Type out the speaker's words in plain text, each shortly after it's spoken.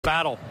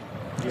battle,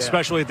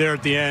 especially there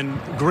at the end.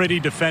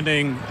 Gritty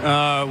defending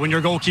when your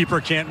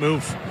goalkeeper can't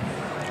move.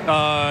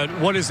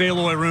 What does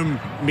Eloy Room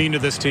mean to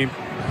this team?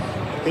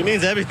 It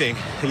means everything.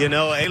 You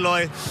know,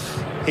 Eloy,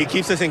 he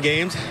keeps us in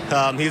games.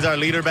 He's our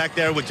leader back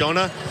there with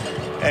Jonah.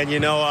 And, you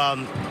know,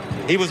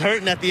 he was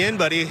hurting at the end,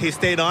 but he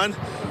stayed on,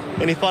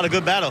 and he fought a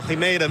good battle. He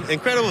made an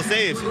incredible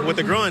save with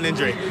the groin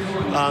injury.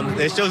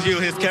 It shows you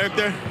his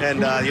character,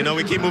 and, you know,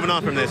 we keep moving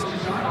on from this.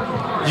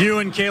 You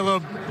and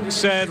Caleb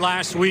said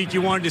last week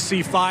you wanted to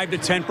see 5 to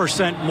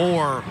 10%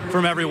 more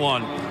from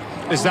everyone.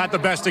 Is that the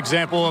best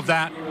example of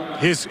that?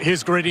 His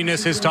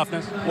grittiness, his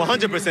toughness?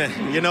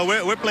 100%. You know,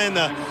 we're playing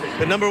the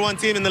 #1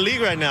 team in the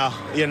league right now,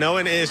 you know,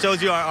 and it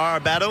shows you our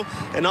battle.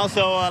 And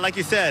also, like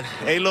you said,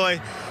 Eloy,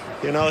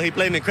 you know, he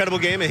played an incredible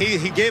game, and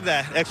he gave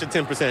that extra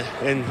 10%,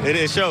 and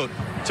it showed.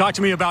 Talk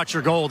to me about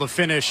your goal, the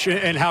finish,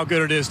 and how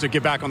good it is to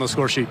get back on the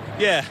score sheet.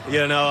 Yeah,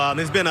 you know,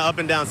 it's been an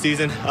up-and-down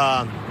season,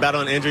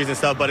 battling injuries and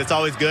stuff, but it's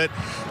always good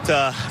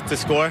to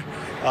score,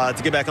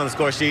 to get back on the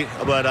score sheet.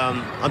 But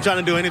I'm trying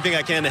to do anything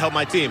I can to help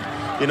my team.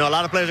 You know, a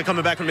lot of players are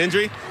coming back from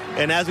injury,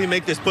 and as we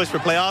make this push for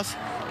playoffs,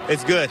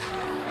 it's good.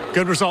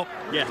 Good result.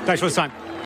 Yeah. Thanks for the time.